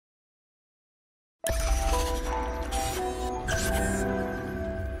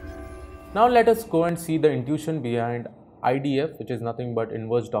Now let us go and see the intuition behind IDF, which is nothing but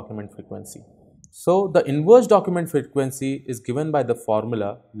inverse document frequency. So the inverse document frequency is given by the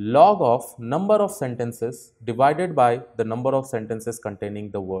formula log of number of sentences divided by the number of sentences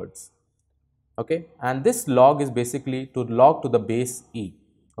containing the words. Okay, and this log is basically to log to the base e.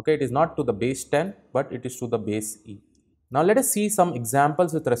 Okay, it is not to the base 10, but it is to the base e. Now let us see some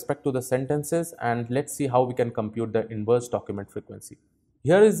examples with respect to the sentences, and let's see how we can compute the inverse document frequency.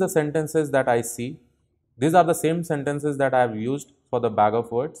 Here is the sentences that I see. These are the same sentences that I have used for the bag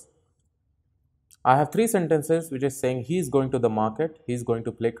of words. I have 3 sentences which is saying he is going to the market, he is going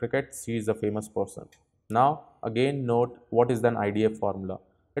to play cricket, she is a famous person. Now again note what is the IDF formula.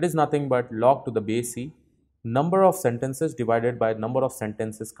 It is nothing but log to the base e, number of sentences divided by number of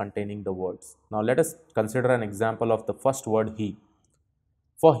sentences containing the words. Now let us consider an example of the first word he.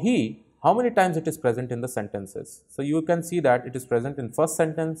 For he, how many times it is present in the sentences? So you can see that it is present in first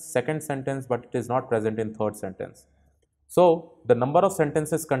sentence, second sentence, but it is not present in third sentence. So the number of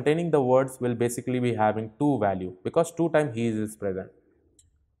sentences containing the words will basically be having 2 value because 2 times he is present.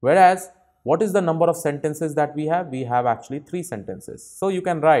 Whereas what is the number of sentences that we have? We have actually 3 sentences. So you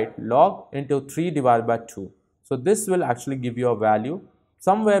can write log into 3 divided by 2. So this will actually give you a value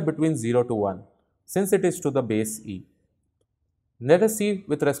somewhere between 0 to 1 since it is to the base e. Let us see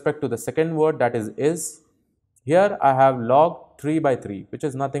with respect to the second word, that is. Here I have log 3 by 3, which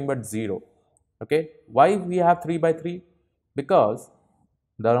is nothing but 0. Okay, why we have 3 by 3? Because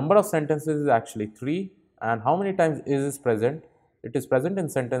the number of sentences is actually 3, and how many times is present? It is present in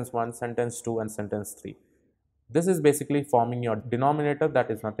sentence 1, sentence 2 and sentence 3. This is basically forming your denominator,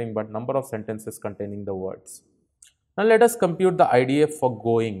 that is nothing but number of sentences containing the words. Now let us compute the IDF for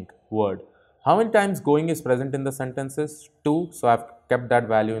going word. How many times going is present in the sentences? 2, so I have kept that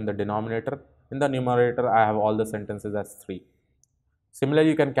value in the denominator. In the numerator I have all the sentences as 3. Similarly,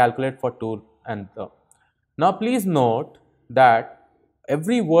 you can calculate for 2 and 3. Now please note that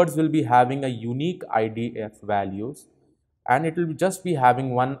every words will be having a unique IDF values, and it will just be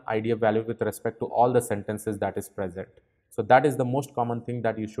having one IDF value with respect to all the sentences that is present. So that is the most common thing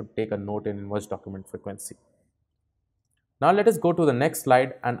that you should take a note in inverse document frequency. Now let us go to the next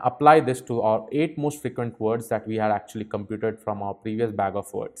slide and apply this to our 8 most frequent words that we had actually computed from our previous bag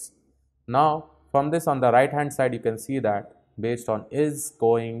of words. Now from this, on the right hand side, you can see that based on is,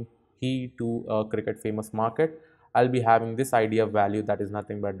 going, he, to a cricket famous market, I'll be having this IDF value, that is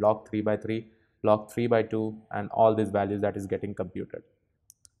nothing but log 3 by 3, log 3 by 2 and all these values that is getting computed.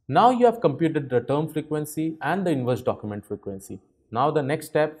 Now you have computed the term frequency and the inverse document frequency. Now the next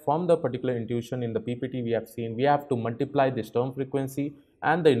step, from the particular intuition in the PPT we have seen, we have to multiply this term frequency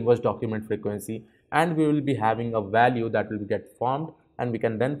and the inverse document frequency, and we will be having a value that will get formed, and we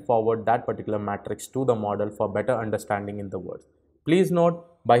can then forward that particular matrix to the model for better understanding in the words. Please note,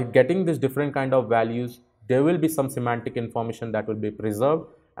 by getting this different kind of values, there will be some semantic information that will be preserved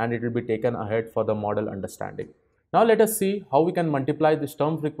and it will be taken ahead for the model understanding. Now let us see how we can multiply this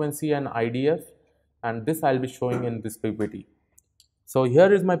term frequency and IDF, and this I'll be showing in this PPT. So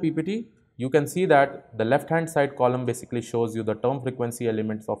here is my PPT. You can see that the left hand side column basically shows you the term frequency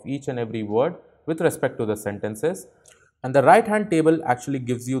elements of each and every word with respect to the sentences, and the right hand table actually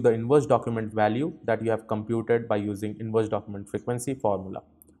gives you the inverse document value that you have computed by using inverse document frequency formula.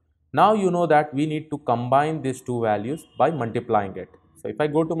 Now you know that we need to combine these 2 values by multiplying it. So if I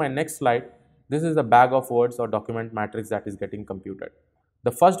go to my next slide, this is the bag of words or document matrix that is getting computed.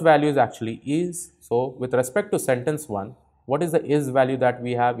 The first value is actually is. So with respect to sentence 1, what is the is value that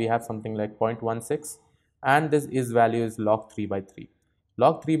we have? We have something like 0.16, and this is value is log 3 by 3.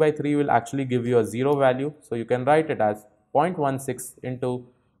 Log 3 by 3 will actually give you a 0 value, so you can write it as 0.16 into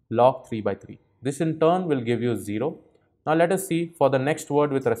log 3 by 3. This in turn will give you 0. Now let us see for the next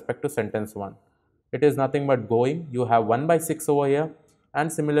word with respect to sentence 1. It is nothing but going. You have 1 by 6 over here,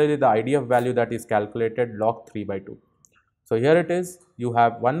 and similarly the IDF value that is calculated log 3 by 2. So here it is, you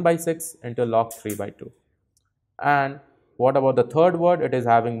have 1 by 6 into log 3 by 2. And what about the third word? It is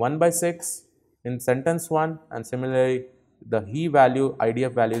having 1 by 6 in sentence 1, and similarly the he value,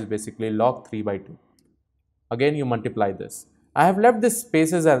 IDF value is basically log 3 by 2. Again you multiply this. I have left these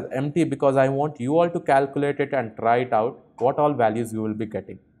spaces as empty because I want you all to calculate it and try it out what all values you will be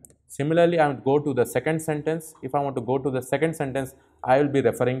getting. Similarly, I will go to the second sentence. If I want to go to the second sentence, I will be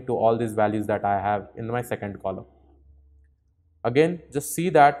referring to all these values that I have in my second column. Again, just see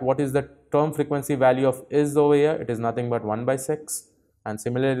that what is the term frequency value of is over here. It is nothing but 1 by 6, and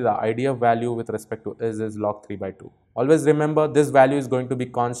similarly the IDF value with respect to is log 3 by 2. Always remember, this value is going to be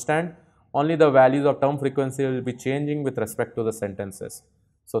constant. Only the values of term frequency will be changing with respect to the sentences.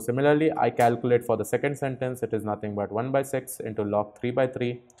 So similarly, I calculate for the second sentence, it is nothing but 1 by 6 into log 3 by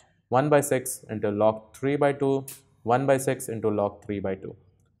 3, 1 by 6 into log 3 by 2, 1 by 6 into log 3 by 2.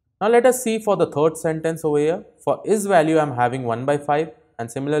 Now let us see for the third sentence over here. For is value, I am having 1 by 5,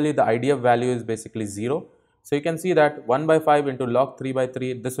 and similarly the IDF value is basically 0. So you can see that 1 by 5 into log 3 by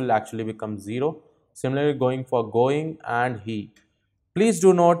 3, this will actually become 0. Similarly, going for going and he. Please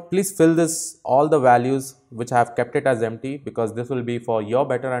do note, please fill this all the values which I have kept it as empty, because this will be for your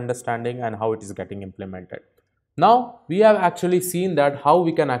better understanding and how it is getting implemented. Now we have actually seen that how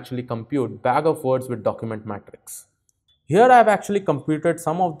we can actually compute bag of words with document matrix. Here I have actually computed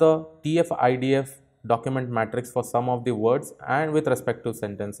some of the TF-IDF document matrix for some of the words and with respect to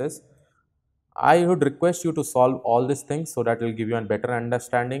sentences. I would request you to solve all these things so that it will give you a better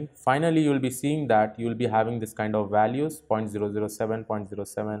understanding. Finally, you will be seeing that you will be having this kind of values 0.007,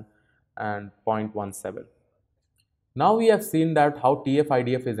 0.07 and 0.17. Now we have seen that how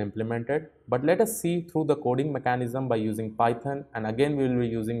TF-IDF is implemented, but let us see through the coding mechanism by using Python, and again we will be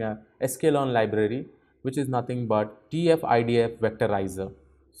using a Escalon library which is nothing but TF-IDF vectorizer.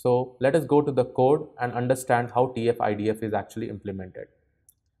 So let us go to the code and understand how TF-IDF is actually implemented.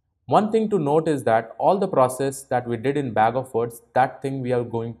 One thing to note is that all the process that we did in bag of words, that thing we are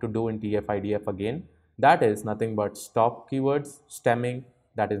going to do in TF-IDF again. That is nothing but stop keywords, stemming,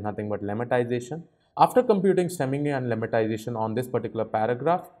 that is nothing but lemmatization. After computing stemming and lemmatization on this particular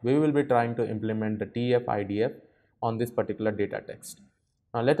paragraph, we will be trying to implement the TF-IDF on this particular data text.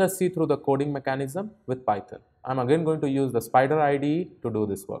 Now let us see through the coding mechanism with Python. I'm again going to use the Spider IDE to do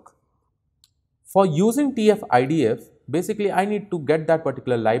this work. For using TF-IDF, basically I need to get that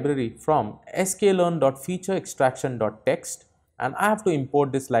particular library from escalon.featureextraction.text, and I have to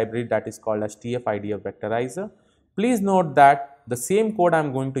import this library that is called as TF-IDF vectorizer. Please note that the same code I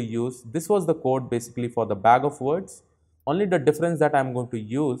am going to use, this was the code basically for the bag of words. Only the difference that I am going to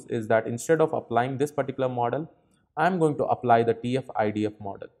use is that instead of applying this particular model, I am going to apply the TF-IDF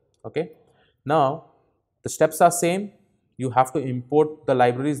model. Okay. Now the steps are same. You have to import the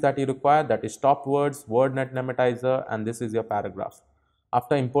libraries that you require, that is stop words, wordnet lemmatizer, and this is your paragraph.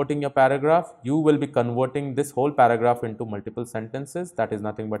 After importing your paragraph, you will be converting this whole paragraph into multiple sentences, that is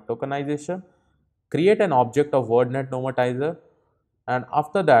nothing but tokenization. Create an object of wordnet lemmatizer, and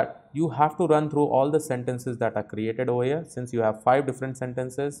after that you have to run through all the sentences that are created over here. Since you have 5 different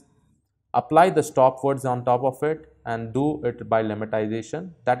sentences, apply the stop words on top of it and do it by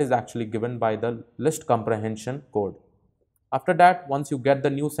lemmatization, that is actually given by the list comprehension code. After that, once you get the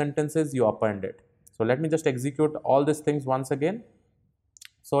new sentences, you append it. So let me just execute all these things once again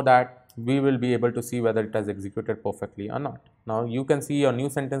so that we will be able to see whether it has executed perfectly or not. Now you can see your new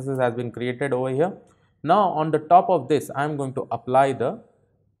sentences has been created over here. Now on the top of this, I am going to apply the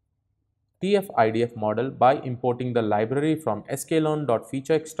TF-IDF model by importing the library from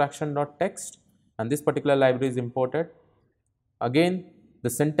escalon.featureextraction.text, and this particular library is imported. Again, the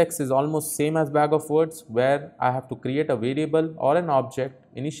syntax is almost same as bag of words, where I have to create a variable or an object,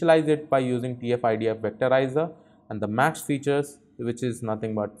 initialize it by using TF-IDF vectorizer, and the max features, which is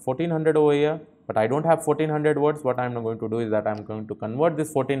nothing but 1400 over here, but I don't have 1400 words. What I'm going to do is that I'm going to convert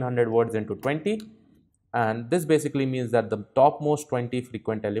this 1400 words into 20, and this basically means that the topmost 20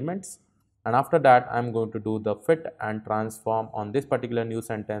 frequent elements, and after that I'm going to do the fit and transform on this particular new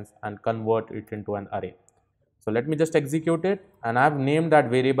sentence and convert it into an array. So let me just execute it, and I have named that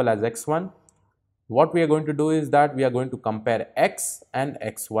variable as x1. What we are going to do is that we are going to compare x and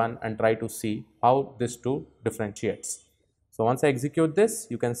x1 and try to see how this two differentiates. So once I execute this,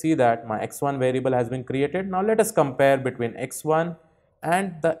 you can see that my x1 variable has been created. Now let us compare between x1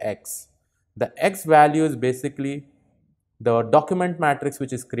 and the x. The x value is basically the document matrix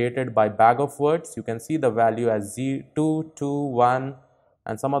which is created by bag of words. You can see the value as 2, 2, 1,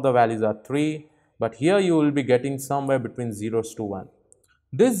 and some of the values are 3. But here you will be getting somewhere between 0s to 1.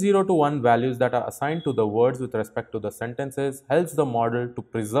 This 0 to 1 values that are assigned to the words with respect to the sentences helps the model to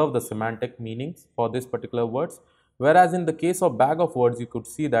preserve the semantic meanings for this particular words. Whereas in the case of bag of words, you could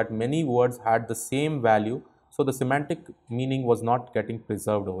see that many words had the same value, so the semantic meaning was not getting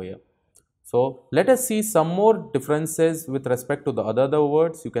preserved over here. So let us see some more differences with respect to the other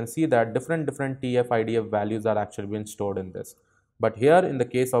words. You can see that different TF-IDF values are actually being stored in this. But here in the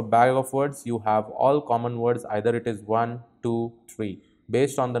case of bag of words, you have all common words, either it is 1, 2, 3,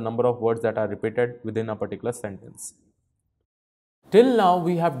 based on the number of words that are repeated within a particular sentence. Till now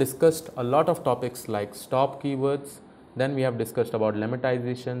we have discussed a lot of topics like stop keywords, then we have discussed about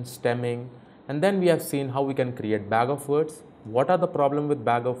lemmatization, stemming, and then we have seen how we can create bag of words, what are the problem with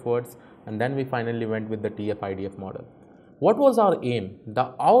bag of words, and then we finally went with the TF-IDF model. What was our aim?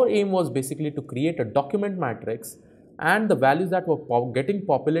 Our aim was basically to create a document matrix and the values that were getting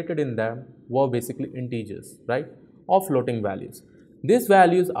populated in them were basically integers, right, or floating values. These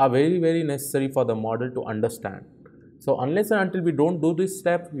values are very necessary for the model to understand. So unless and until we don't do this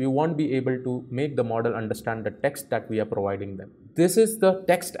step, we won't be able to make the model understand the text that we are providing them. This is the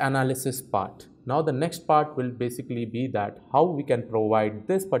text analysis part. Now the next part will basically be that how we can provide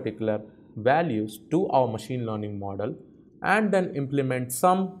this particular values to our machine learning model and then implement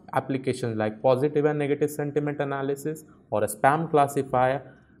some applications like positive and negative sentiment analysis or a spam classifier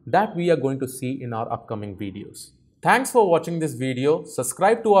that we are going to see in our upcoming videos. Thanks for watching this video.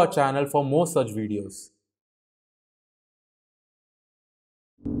 Subscribe to our channel for more such videos.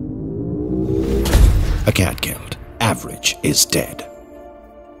 Acadgild. Average is dead.